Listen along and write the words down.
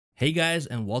Hey guys,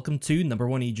 and welcome to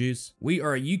No.1 Ejuice. We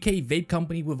are a UK vape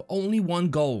company with only one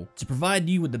goal: to provide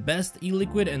you with the best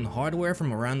e-liquid and hardware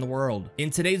from around the world. In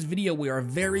today's video, we are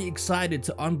very excited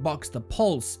to unbox the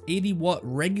Pulse 80-watt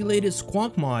regulated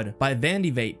Squonk mod by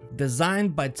Vandy Vape,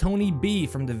 designed by Tony B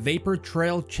from the Vapor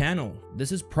Trail channel.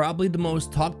 This is probably the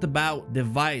most talked about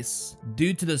device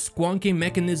due to the squonking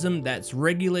mechanism that's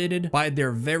regulated by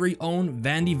their very own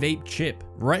Vandy Vape chip.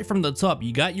 Right from the top,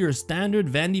 you got your standard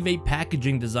Vandy Vape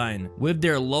packaging design with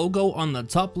their logo on the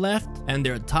top left and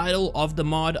their title of the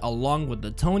mod along with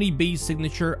the Tony B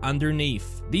signature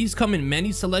underneath. These come in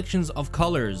many selections of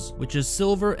colors, which is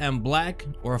silver and black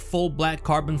or full black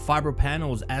carbon fiber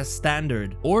panels as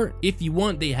standard. Or if you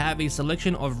want, they have a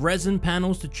selection of resin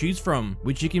panels to choose from,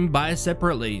 which you can buy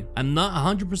separately. I'm not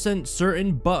 100%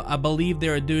 certain, but I believe they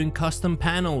are doing custom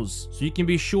panels, so you can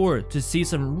be sure to see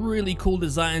some really cool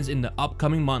designs in the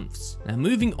upcoming months. Now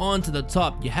moving on to the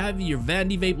top, you have your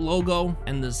Vandy Vape logo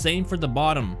and the same for the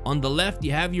bottom. On the left,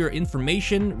 you have your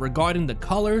information regarding the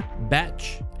color,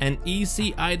 batch, and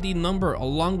e-cig number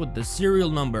along with the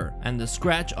serial number and the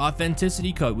scratch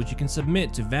authenticity code, which you can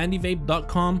submit to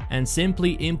vandyvape.com and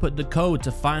simply input the code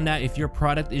to find out if your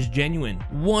product is genuine.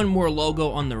 One more logo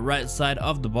on the right side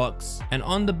of the box, and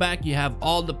on the back you have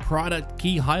all the product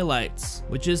key highlights,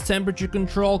 which is temperature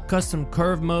control, custom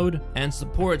curve mode, and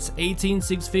supports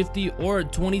 18650 or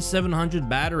 2700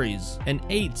 batteries, an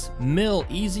 8mm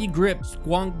easy grip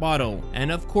Squonk bottle,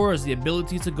 and of course the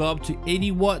ability to go up to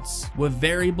 80 watts with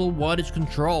variable wattage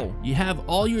control. You have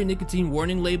all your nicotine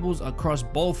warning labels across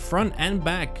both front and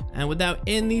back, and without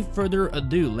any further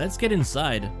ado, let's get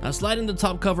inside. Now sliding the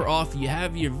top cover off, you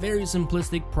have your very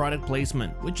simplistic product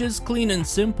placement, which is clean and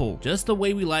simple, just the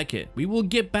way we like it. We will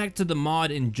get back to the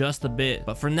mod in just a bit,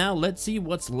 but for now let's see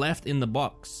what's left in the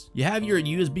box. You have your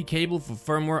USB cable for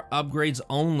firmware upgrades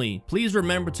only. Please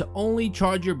remember to only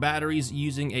charge your batteries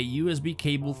using a USB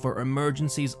cable for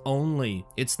emergencies only.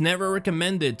 It's never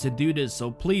recommended to do this,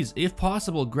 so please, if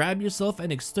possible, grab yourself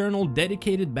an external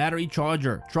dedicated battery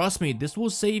charger. Trust me, this will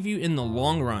save you in the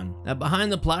long run. Now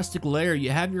behind the plastic layer,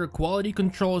 you have your quality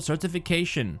control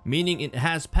certification, meaning it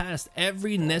has passed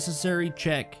every necessary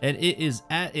check and it is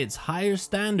at its higher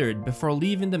standard before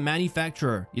leaving the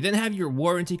manufacturer. You then have your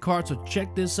warranty card, so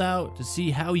check this out to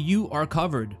see how you are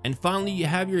covered. And finally, you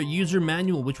have your user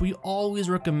manual, which we always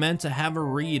recommend to have a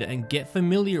read and get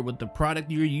familiar with the product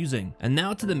you're using. And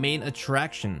now to the main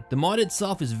attraction. The mod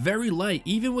itself is very light.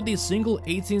 Even with a single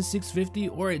 18650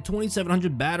 or a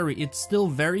 2700 battery, it's still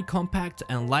very compact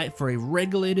and light for a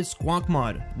regulated Squonk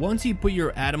mod. Once you put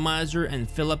your atomizer and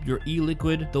fill up your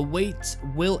e-liquid, the weight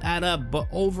will add up, but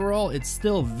overall it's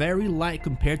still very light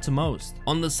compared to most.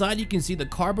 On the side, you can see the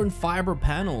carbon fiber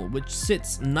panel, which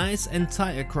sits nice and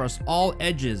tight across all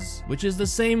edges, which is the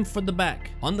same for the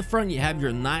back. On the front, you have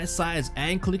your nice size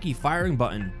and clicky firing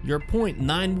button, your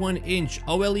 0.91 inch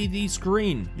OLED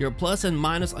screen, your plus and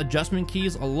minus adjustment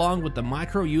keys along with the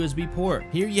micro USB port.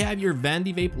 Here you have your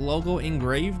Vandy Vape logo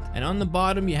engraved, and on the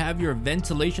bottom you have your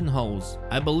ventilation holes.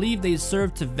 I believe they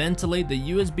serve to ventilate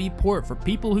the USB port for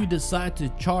people who decide to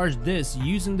charge this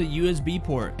using the USB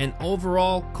port, and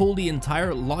overall cool the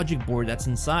entire logic board that's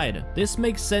inside. This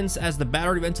makes sense as the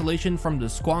battery ventilation from the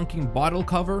squonking bottle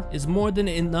cover is more than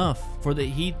enough for the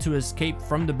heat to escape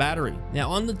from the battery. Now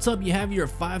on the top you have your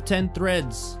 510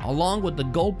 threads along with the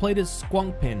gold plated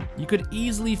Squonk pin. You could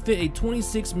easily fit a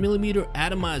 26mm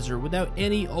atomizer without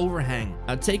any overhang.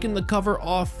 Now taking the cover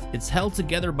off, it's held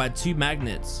together by two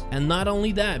magnets, and not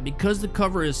only that, because the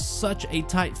cover is such a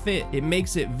tight fit, it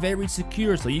makes it very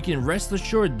secure, so you can rest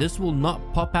assured this will not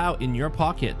pop out in your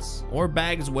pockets or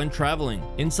bags when traveling.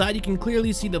 Inside you can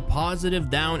clearly see the positive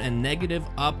down and negative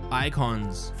up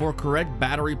icons for correct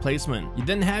battery placement. You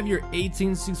then have your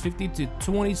 18650 to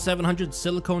 2700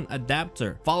 silicone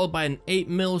adapter, followed by an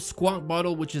 8mm Squonk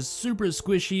bottle, which is super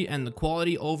squishy and the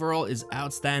quality overall is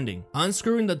outstanding.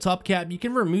 Unscrewing the top cap, you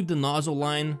can remove the nozzle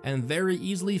line and very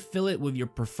easily fill it with your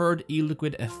preferred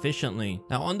e-liquid efficiently.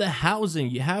 Now on the housing,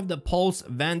 you have the Pulse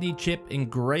Vandy chip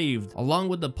engraved along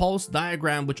with the Pulse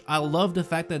diagram, which I love the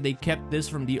fact that they kept this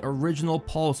from the original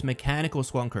Pulse mechanical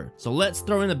squonker. So let's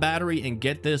throw in the battery and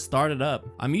get this started up.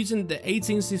 I'm using the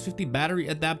 18650 battery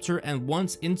adapter, and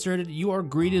once inserted, you are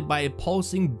greeted by a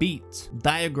pulsing beat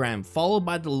diagram followed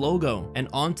by the logo and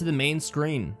onto the main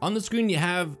screen. On the screen you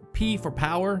have P for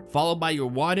power, followed by your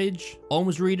wattage,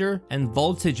 ohms reader, and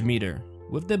voltage meter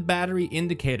with the battery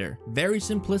indicator. Very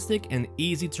simplistic and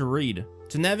easy to read.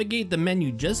 To navigate the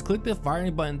menu, just click the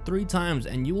firing button 3 times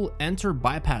and you will enter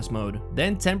bypass mode.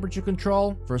 Then temperature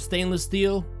control for stainless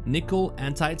steel, nickel,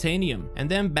 and titanium, and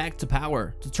then back to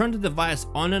power. To turn the device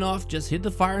on and off, just hit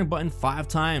the firing button 5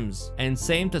 times, and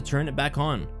same to turn it back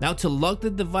on. Now to lock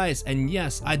the device, and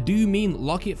yes, I do mean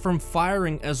lock it from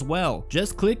firing as well,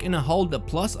 just click and hold the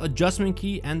plus adjustment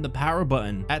key and the power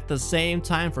button at the same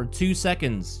time for 2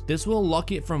 seconds. This will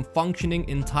lock it from functioning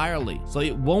entirely, so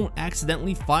it won't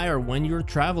accidentally fire when you're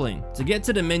traveling. To get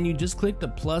to the menu, just click the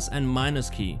plus and minus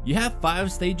key. You have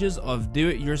 5 stages of do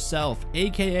it yourself,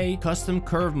 aka custom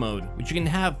curve mode, which you can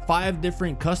have 5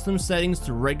 different custom settings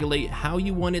to regulate how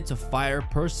you want it to fire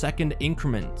per second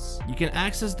increments. You can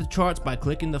access the charts by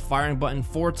clicking the firing button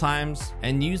 4 times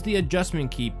and use the adjustment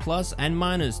key plus and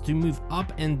minus to move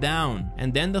up and down,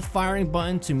 and then the firing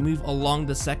button to move along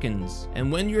the seconds.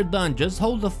 And when you're done, just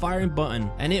hold the firing button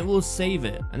and it will save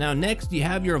it. And now next you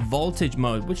have your voltage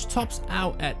mode, which tops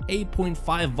out at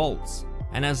 8.5 volts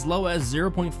and as low as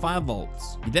 0.5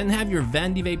 volts. You then have your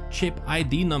Vandy Vape chip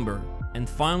ID number, and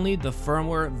finally the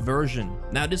firmware version.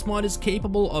 Now this mod is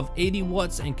capable of 80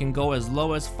 watts and can go as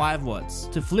low as 5 watts.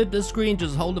 To flip the screen,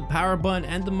 just hold the power button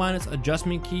and the minus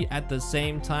adjustment key at the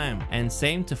same time, and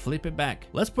same to flip it back.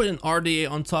 Let's put an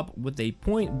RDA on top with a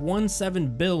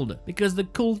 0.17 build, because the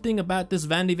cool thing about this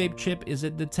Vandy Vape chip is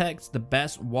it detects the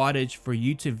best wattage for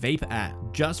you to vape at,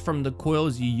 just from the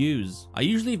coils you use. I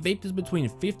usually vape this between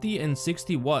 50 and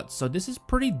 60 watts, so this is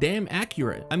pretty damn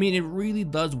accurate. I mean, it really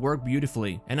does work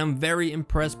beautifully, and I'm very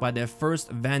impressed by their first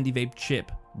Vandy Vape chip.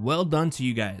 Well done to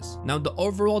you guys. Now the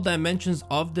overall dimensions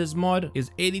of this mod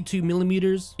is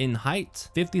 82mm in height,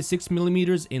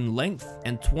 56mm in length,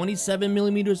 and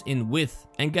 27mm in width.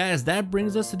 And guys, that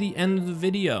brings us to the end of the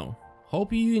video.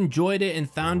 Hope you enjoyed it and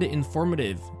found it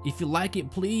informative. If you like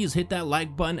it, please hit that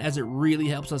like button as it really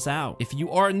helps us out. If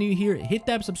you are new here, hit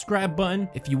that subscribe button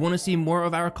if you want to see more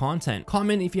of our content.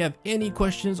 Comment if you have any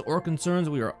questions or concerns.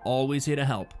 We are always here to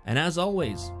help. And as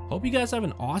always, hope you guys have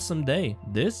an awesome day.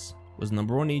 This was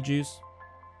No.1 Ejuice.